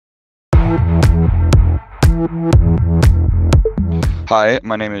Hi,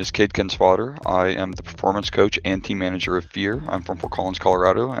 my name is Kade Kindsfater. I am the performance coach and team manager of Fear. I'm from Fort Collins,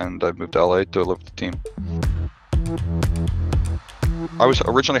 Colorado, and I've moved to LA to live with the team. I was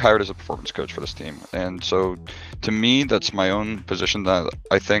originally hired as a performance coach for this team, and so to me, that's my own position that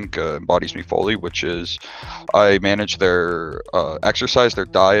I think embodies me fully, which is I manage their exercise, their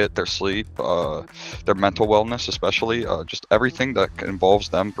diet, their sleep, their mental wellness, especially just everything that involves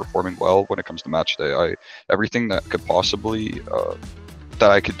them performing well when it comes to match day. Everything that could possibly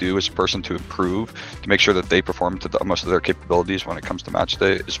that I could do as a person to improve, to make sure that they perform to the most of their capabilities when it comes to match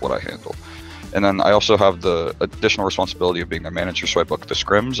day is what I handle. And then I also have the additional responsibility of being their manager, so I book the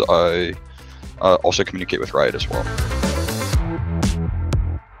scrims. I also communicate with Riot as well.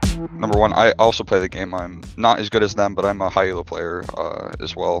 Number one, I also play the game. I'm not as good as them, but I'm a high elo player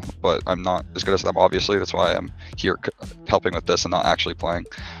as well. But I'm not as good as them, obviously. That's why I'm here helping with this and not actually playing.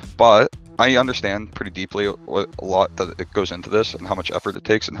 But I understand pretty deeply a lot that it goes into this and how much effort it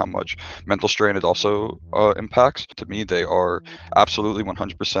takes and how much mental strain it also impacts. To me, they are absolutely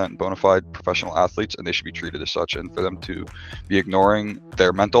 100% bona fide professional athletes, and they should be treated as such. And for them to be ignoring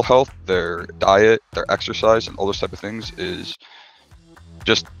their mental health, their diet, their exercise, and all those type of things is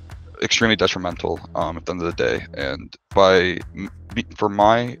just extremely detrimental at the end of the day. And for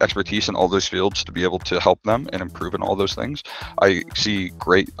my expertise in all those fields to be able to help them and improve in all those things, I see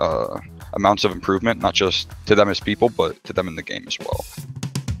great amounts of improvement, not just to them as people, but to them in the game as well.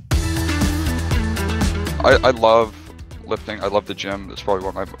 I love lifting. I love the gym. It's probably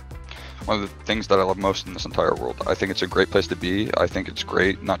one of the things that I love most in this entire world. I think it's a great place to be. I think it's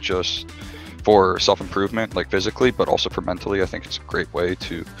great, not just for self-improvement, like physically, but also for mentally. I think it's a great way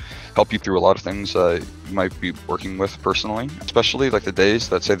to help you through a lot of things that you might be working with personally, especially like the days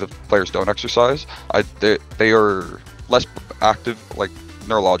that say the players don't exercise. They are less active, like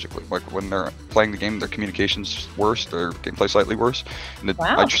neurologically. Like when they're playing the game, their communication's worse, their gameplay slightly worse. And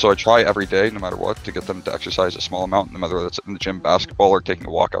Wow. so I try every day, no matter what, to get them to exercise a small amount, no matter whether it's in the gym, basketball, or taking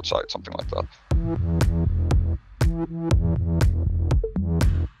a walk outside, something like that.